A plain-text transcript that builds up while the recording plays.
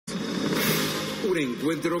Un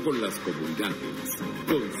encuentro con las comunidades,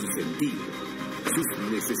 con su sentido, sus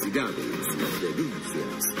necesidades,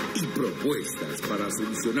 denuncias y propuestas para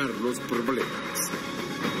solucionar los problemas.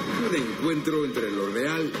 Un encuentro entre lo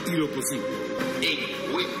real y lo posible.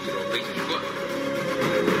 Encuentro 24.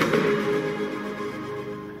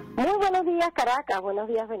 Muy buenos días, Caracas. Buenos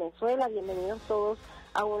días, Venezuela. Bienvenidos todos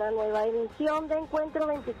a una nueva emisión de Encuentro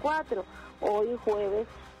 24. Hoy jueves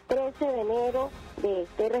 13 de enero de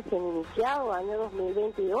este recién iniciado año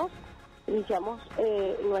 2022. Iniciamos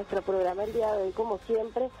nuestro programa el día de hoy, como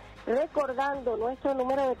siempre, recordando nuestro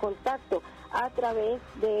número de contacto a través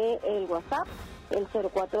del WhatsApp, el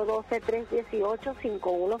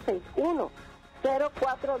 0412-318-5161.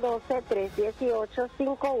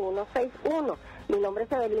 0412-318-5161. Mi nombre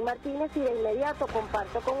es Evelyn Martínez y de inmediato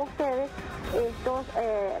comparto con ustedes estos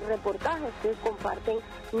reportajes que comparten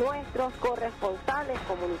nuestros corresponsales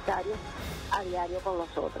comunitarios a diario con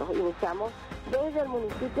nosotros. Iniciamos desde el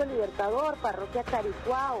municipio Libertador, parroquia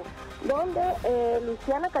Caricuao, donde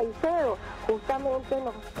Luciana Caicedo justamente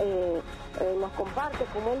nos comparte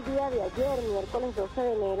cómo el día de ayer, miércoles 12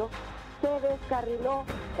 de enero, se descarriló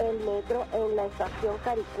el metro en la estación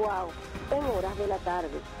Caricuao en horas de la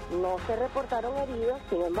tarde. No se reportaron heridos,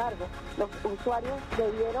 sin embargo, los usuarios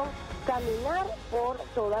debieron caminar por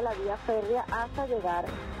toda la vía férrea hasta llegar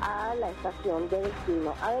a la estación de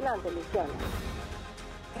destino. Adelante, Luciana.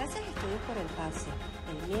 Gracias, Estudios, por el pase.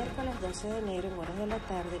 El miércoles 12 de enero, en horas de la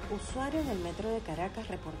tarde, usuarios del metro de Caracas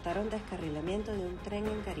reportaron descarrilamiento de un tren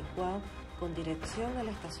en Caricuao con dirección a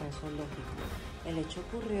la estación Zoológico. El hecho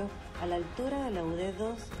ocurrió a la altura de la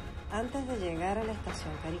UD2 antes de llegar a la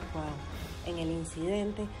estación Caricuao. En el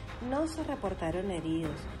incidente no se reportaron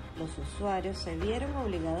heridos. Los usuarios se vieron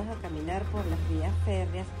obligados a caminar por las vías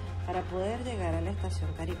férreas para poder llegar a la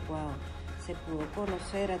estación Caricuao. Se pudo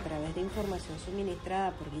conocer a través de información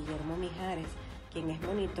suministrada por Guillermo Mijares, quien es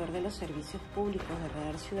monitor de los servicios públicos de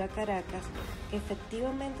Radar Ciudad Caracas, que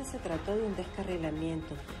efectivamente se trató de un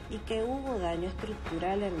descarrilamiento y que hubo daño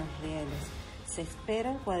estructural en los rieles. Se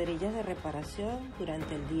esperan cuadrillas de reparación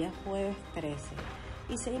durante el día jueves 13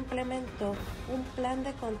 y se implementó un plan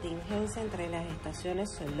de contingencia entre las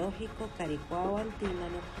estaciones Zoológico, Caricuao,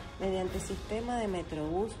 Antímano, mediante sistema de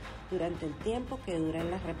Metrobús durante el tiempo que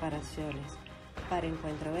duran las reparaciones. Para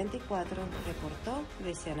Encuentro 24, reportó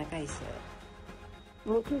Luciana Caicedo.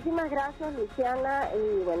 Muchísimas gracias, Luciana,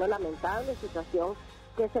 y bueno, lamentable situación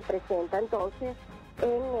que se presenta entonces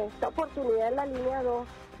en esta oportunidad en la línea 2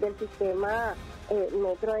 del sistema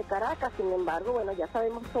metro de Caracas. Sin embargo, bueno, ya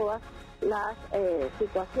sabemos todas las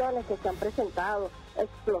situaciones que se han presentado,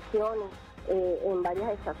 explosiones en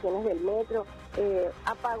varias estaciones del metro,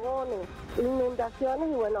 apagones, inundaciones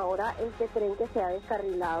y bueno, ahora este tren que se ha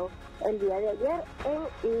descarrilado el día de ayer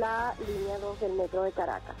en la línea 2 del metro de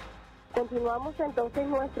Caracas. Continuamos entonces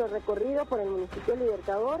nuestro recorrido por el municipio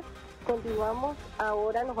Libertador. Continuamos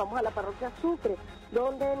ahora, nos vamos a la parroquia Sucre,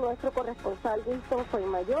 donde nuestro corresponsal Wilson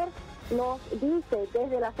Soymayor nos dice: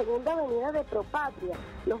 desde la segunda avenida de Propatria,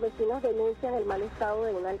 los vecinos denuncian el mal estado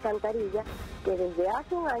de una alcantarilla que desde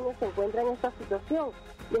hace un año se encuentra en esta situación,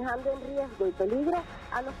 dejando en riesgo y peligro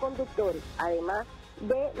a los conductores, además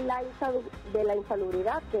de la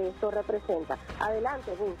insalubridad que esto representa.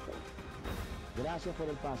 Adelante, Wilson. Gracias por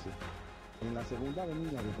el pase. En la segunda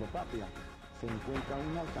avenida de Propatria se encuentra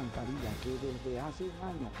una alcantarilla que desde hace un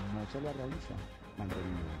año no se le realiza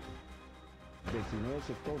mantenimiento. Vecinos del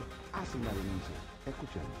sector hacen la denuncia.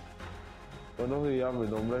 Escuchemos. Buenos días, mi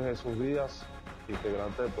nombre es Jesús Díaz,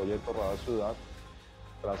 integrante del proyecto Radar Ciudad.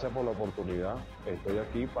 Gracias por la oportunidad. Estoy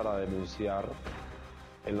aquí para denunciar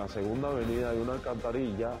en la segunda avenida hay una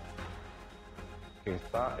alcantarilla que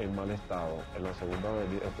está en mal estado, en la segunda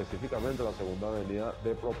avenida, específicamente la segunda avenida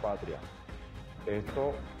de Propatria. Esta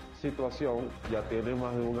situación ya tiene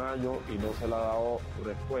más de un año y no se le ha dado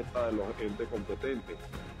respuesta de los entes competentes.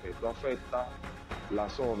 Esto afecta la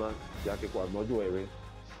zona, ya que cuando llueve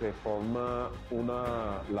se forma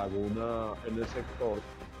una laguna en el sector,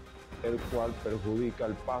 el cual perjudica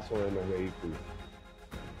el paso de los vehículos.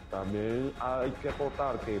 También hay que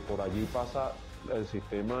acotar que por allí pasa el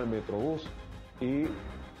sistema de Metrobús y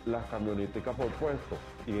las camioneticas por puesto,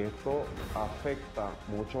 y esto afecta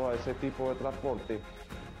mucho a ese tipo de transporte,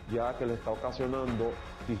 ya que le está ocasionando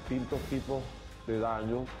distintos tipos de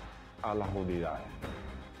daños a las unidades.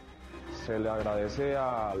 Se le agradece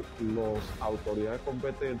a las autoridades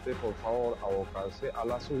competentes, por favor, abocarse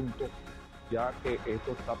al asunto, ya que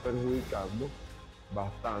esto está perjudicando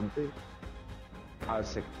bastante al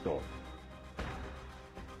sector.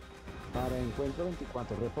 Para Encuentro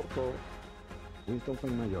 24 reportó Wilson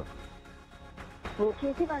Soymayor.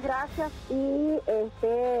 Muchísimas gracias, y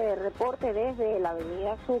este reporte desde la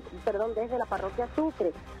desde la parroquia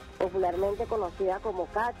Sucre, popularmente conocida como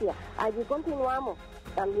Katia. Allí continuamos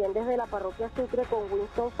también desde la parroquia Sucre con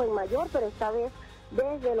Winston Fuenmayor, pero esta vez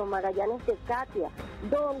desde los Magallanes de Katia,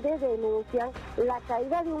 donde denuncian la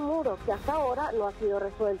caída de un muro que hasta ahora no ha sido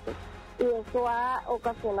resuelto. Y esto ha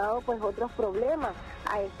ocasionado pues otros problemas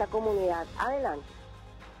a esta comunidad. Adelante.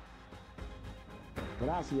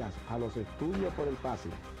 Gracias a los estudios por el pase,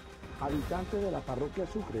 habitantes de la parroquia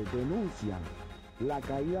Sucre denuncian la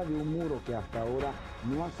caída de un muro que hasta ahora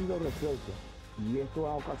no ha sido resuelto y esto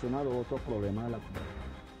ha ocasionado otros problemas de la comunidad.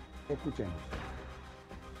 Escuchemos.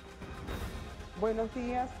 Buenos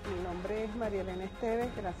días, mi nombre es María Elena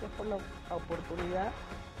Esteves, gracias por la oportunidad.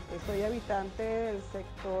 Soy habitante del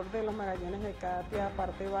sector de los Magallanes de Katia,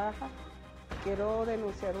 parte baja. Quiero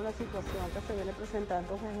denunciar una situación que se viene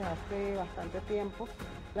presentando desde hace bastante tiempo,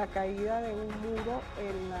 la caída de un muro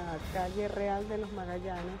en la calle Real de los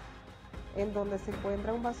Magallanes, en donde se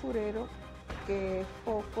encuentra un basurero que es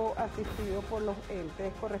poco asistido por los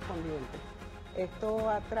entes correspondientes. Esto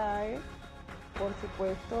atrae, por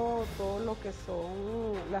supuesto, todo lo que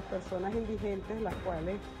son las personas indigentes, las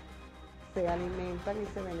cuales se alimentan y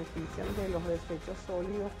se benefician de los desechos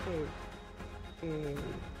sólidos que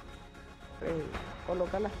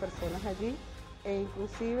colocan las personas allí, e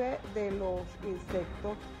inclusive de los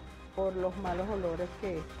insectos por los malos olores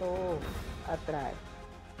que esto atrae.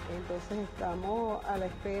 Entonces estamos a la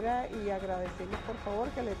espera y agradecemos por favor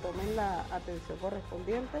que le tomen la atención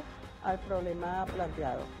correspondiente al problema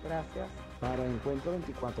planteado. Gracias. Para Encuentro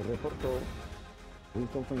 24 reportó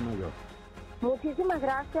Winston Fuenmayor. Muchísimas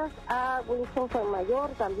gracias a Winston Fuenmayor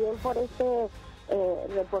también por este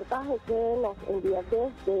reportaje que nos envía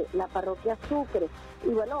desde la parroquia Sucre. Y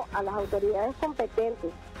bueno, a las autoridades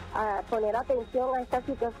competentes a poner atención a esta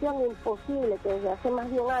situación imposible que desde hace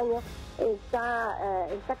más de un año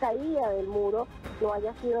esta caída del muro no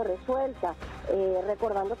haya sido resuelta.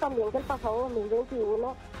 Recordando también que el pasado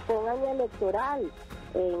 2021 fue un año electoral.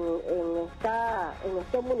 En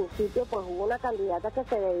este municipio pues hubo una candidata que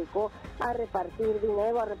se dedicó a repartir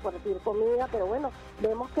dinero, a repartir comida, pero bueno,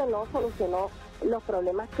 vemos que no solucionó los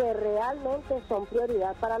problemas que realmente son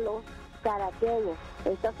prioridad para los caraqueños.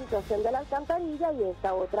 Esta situación de la alcantarilla y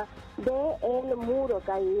esta otra del muro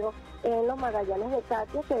caído en los Magallanes de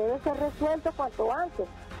Katia, que debe ser resuelto cuanto antes,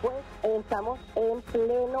 pues estamos en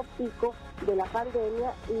pleno pico de la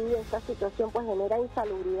pandemia y esta situación pues genera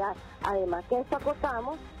insalubridad. Además que esto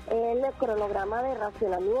acotamos el cronograma de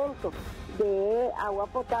racionamiento de agua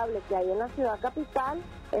potable que hay en la ciudad capital,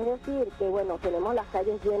 es decir, que bueno, tenemos las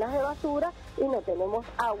calles llenas de basura y no tenemos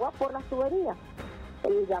agua por las tuberías.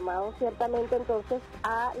 El llamado ciertamente entonces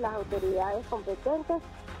a las autoridades competentes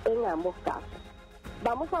en ambos casos.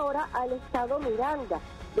 Vamos ahora al estado Miranda.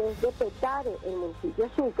 Desde Petare, el municipio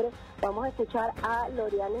Sucre, vamos a escuchar a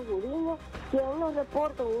Lorianes Gudiño, quien nos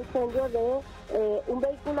reporta un incendio de un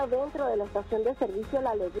vehículo dentro de la estación de servicio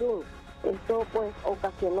La Lebrun. Esto pues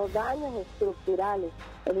ocasionó daños estructurales.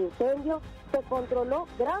 El incendio se controló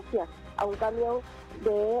gracias a un camión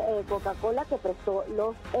de Coca-Cola que prestó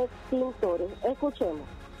los extintores. Escuchemos.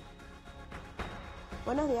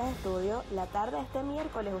 Buenos días, estudio. La tarde de este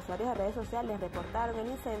miércoles, usuarios de redes sociales reportaron el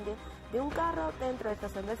incendio de un carro dentro de la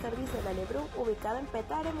estación de servicio de La Lebrun, ubicada en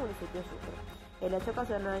Petare, municipio Sucre. El hecho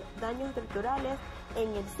ocasionó daños estructurales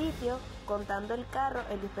en el sitio, contando el carro,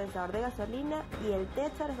 el dispensador de gasolina y el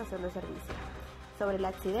techo de la estación de servicio. Sobre el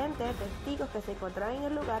accidente, testigos que se encontraban en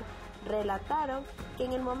el lugar relataron que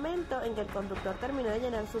en el momento en que el conductor terminó de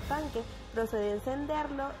llenar su tanque, procedió a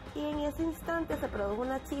encenderlo y en ese instante se produjo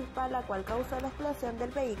una chispa, la cual causó la explosión del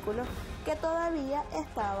vehículo que todavía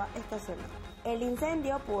estaba estacionado. El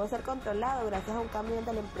incendio pudo ser controlado gracias a un camión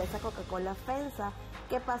de la empresa Coca-Cola FENSA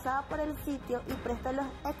que pasaba por el sitio y prestó los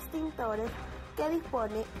extintores que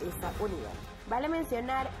dispone esa unidad. Vale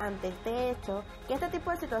mencionar ante este hecho que este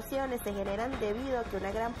tipo de situaciones se generan debido a que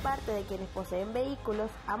una gran parte de quienes poseen vehículos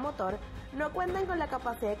a motor no cuentan con la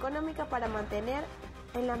capacidad económica para mantener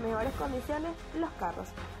en las mejores condiciones los carros.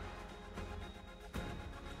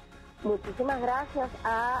 Muchísimas gracias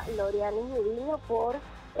a Lorianis Mudiño por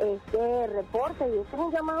este reporte y este es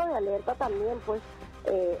un llamado de alerta también, pues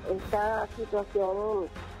esta situación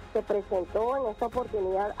se presentó en esta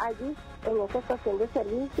oportunidad allí en esta estación de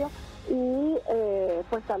servicio y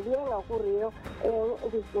pues también ha ocurrido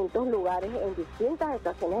en distintos lugares, en distintas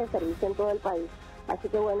estaciones de servicio en todo el país. Así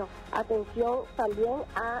que bueno, atención también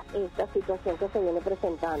a esta situación que se viene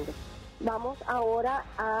presentando. Vamos ahora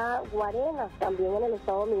a Guarenas, también en el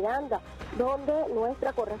estado Miranda, donde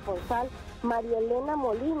nuestra corresponsal María Elena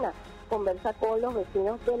Molina conversa con los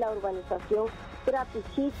vecinos de la urbanización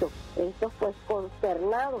Trapichito, estos pues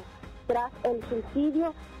consternados tras el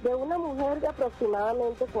suicidio de una mujer de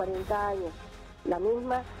aproximadamente 40 años. La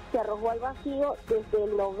misma se arrojó al vacío desde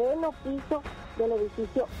el 9º piso del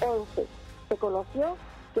edificio 11. Se conoció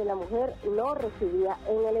que la mujer no residía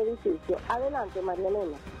en el edificio. Adelante, María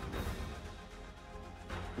Elena.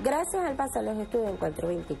 Gracias al paso a los estudios de Encuentro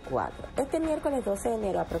 24. Este miércoles 12 de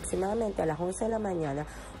enero, aproximadamente a las 11 de la mañana,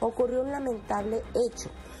 ocurrió un lamentable hecho,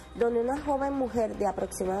 donde una joven mujer de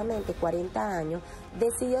aproximadamente 40 años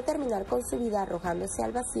decidió terminar con su vida arrojándose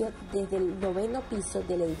al vacío desde el 9º piso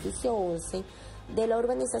del edificio 11 de la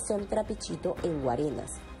urbanización Trapichito en Guarenas.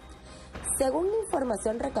 Según la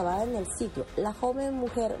información recabada en el sitio, la joven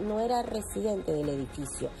mujer no era residente del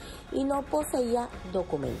edificio y no poseía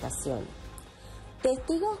documentación.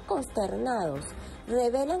 Testigos consternados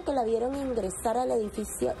revelan que la vieron ingresar al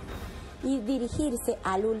edificio y dirigirse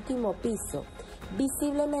al último piso,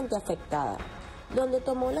 visiblemente afectada, donde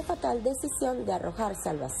tomó la fatal decisión de arrojarse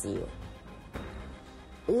al vacío.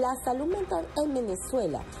 La salud mental en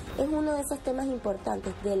Venezuela es uno de esos temas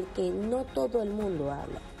importantes del que no todo el mundo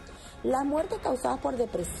habla. Las muertes causadas por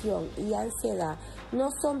depresión y ansiedad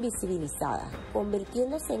no son visibilizadas,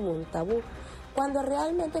 convirtiéndose en un tabú, cuando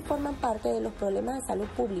realmente forman parte de los problemas de salud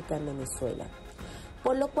pública en Venezuela.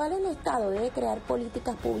 Por lo cual el Estado debe crear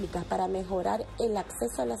políticas públicas para mejorar el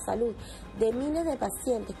acceso a la salud de miles de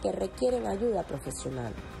pacientes que requieren ayuda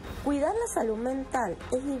profesional. Cuidar la salud mental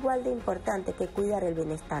es igual de importante que cuidar el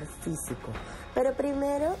bienestar físico, pero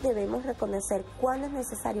primero debemos reconocer cuándo es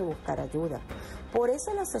necesario buscar ayuda. Por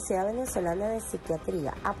eso la Sociedad Venezolana de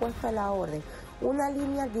Psiquiatría ha puesto a la orden una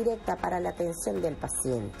línea directa para la atención del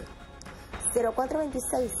paciente.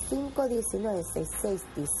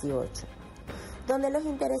 0426-519-6618, donde los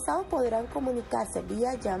interesados podrán comunicarse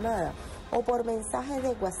vía llamada o por mensajes de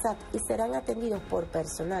WhatsApp y serán atendidos por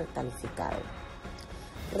personal calificado.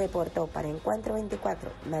 Reportó para Encuentro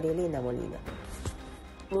 24, María Elena Molina.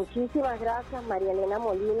 Muchísimas gracias, María Elena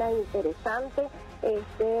Molina. Interesante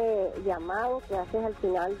este llamado que haces al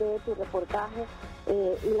final de tu reportaje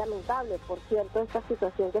y lamentable, por cierto, esta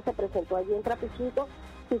situación que se presentó allí en Trapichito,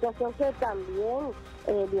 situación que también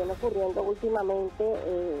viene ocurriendo últimamente,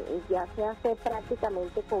 ya se hace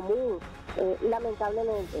prácticamente común,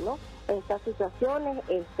 lamentablemente, ¿no? Estas situaciones,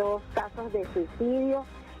 estos casos de suicidio,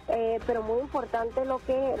 pero muy importante lo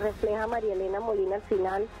que refleja María Elena Molina al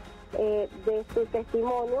final de su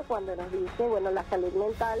testimonio, cuando nos dice, bueno, la salud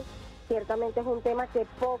mental ciertamente es un tema que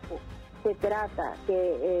poco se trata,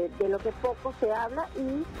 que de lo que poco se habla,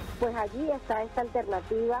 y pues allí está esta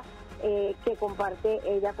alternativa que comparte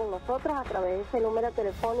ella con nosotros a través de ese número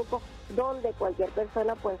telefónico, donde cualquier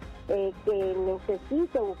persona pues que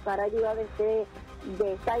necesite buscar ayuda de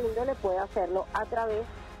esta índole puede hacerlo a través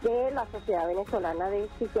de la Sociedad Venezolana de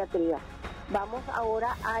Psiquiatría. Vamos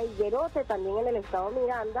ahora a Higuerote, también en el estado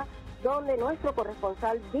Miranda, donde nuestro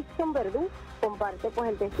corresponsal Dixon Verdú comparte pues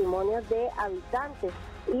el testimonio de habitantes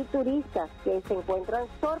y turistas que se encuentran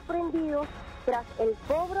sorprendidos tras el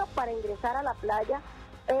cobro para ingresar a la playa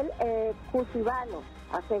El Cuchivano.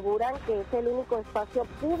 Aseguran que es el único espacio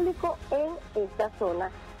público en esta zona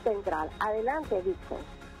central. Adelante, Dixon.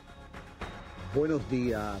 Buenos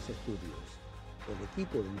días, estudios. El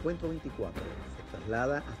equipo de Encuentro 24 se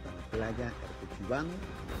traslada hasta la playa El Cuchivano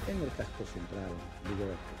en el casco central de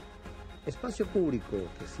Higuerote. Espacio público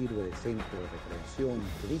que sirve de centro de recreación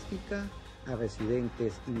turística a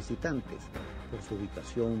residentes y visitantes por su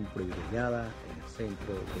ubicación privilegiada en el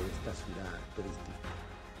centro de esta ciudad turística.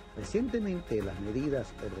 Recientemente, las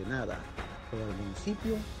medidas ordenadas por el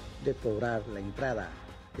municipio de cobrar la entrada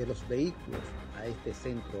de los vehículos a este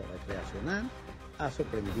centro recreacional ha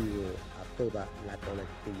sorprendido a toda la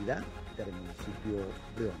colectividad del municipio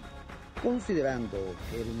de León, considerando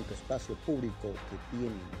que es el único espacio público que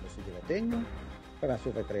tienen los higueroteños para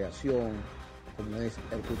su recreación, como es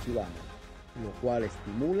el Cuchivano, lo cual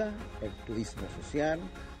estimula el turismo social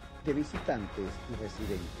de visitantes y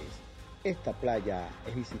residentes. Esta playa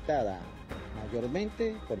es visitada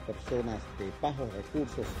mayormente por personas de bajos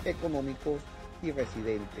recursos económicos y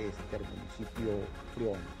residentes del municipio de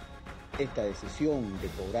León. Esta decisión de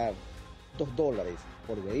cobrar $2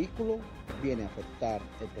 por vehículo viene a afectar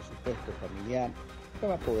el presupuesto familiar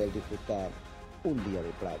para poder disfrutar un día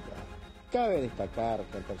de playa. Cabe destacar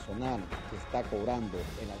que el personal que está cobrando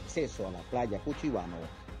el acceso a la playa Cuchivano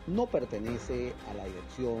no pertenece a la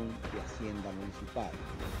Dirección de Hacienda Municipal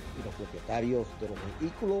y los propietarios de los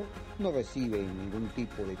vehículos no reciben ningún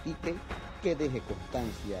tipo de ticket que deje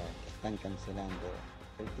constancia que están cancelando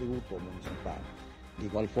el tributo municipal. De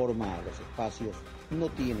igual forma, los espacios no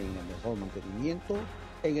tienen el mejor mantenimiento.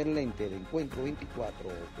 En el lente de Encuentro 24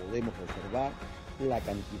 podemos observar la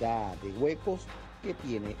cantidad de huecos que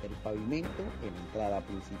tiene el pavimento en la entrada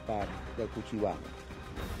principal del Cuchivano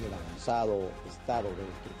y el avanzado estado de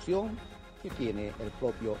destrucción que tiene el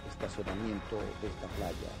propio estacionamiento de esta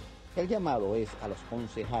playa. El llamado es a los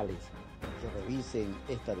concejales que revisen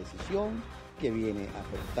esta decisión que viene a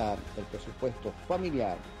afectar el presupuesto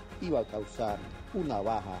familiar y va a causar una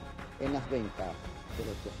baja en las ventas de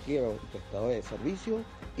los kiosqueros y prestadores de servicios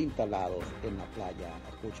instalados en la playa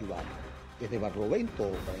Cuchivano. Desde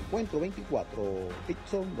Barlovento, para Encuentro 24,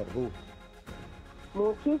 Dixon Verdú.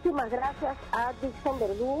 Muchísimas gracias a Dixon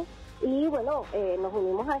Verdú. Y bueno, nos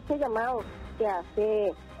unimos a este llamado que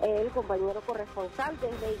hace el compañero corresponsal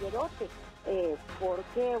desde Higuerote,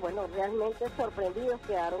 porque bueno, realmente sorprendidos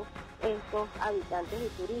quedaron estos habitantes y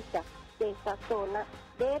turistas de esta zona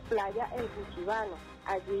de Playa El Cuchivano,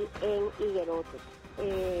 allí en Higuerote.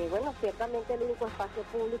 Bueno, ciertamente el único espacio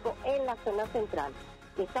público en la zona central.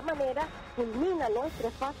 De esta manera culmina nuestro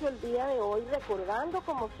espacio el día de hoy, recordando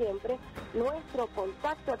como siempre nuestro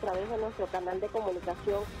contacto a través de nuestro canal de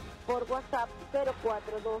comunicación por WhatsApp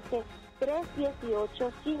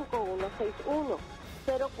 0412-318-5161,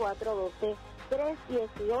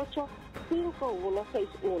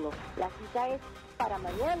 0412-318-5161. La cita es para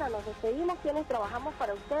mañana. Nos despedimos quienes trabajamos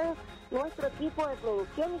para ustedes, nuestro equipo de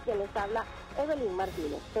producción y quien les habla, Evelyn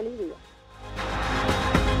Martínez. Feliz día.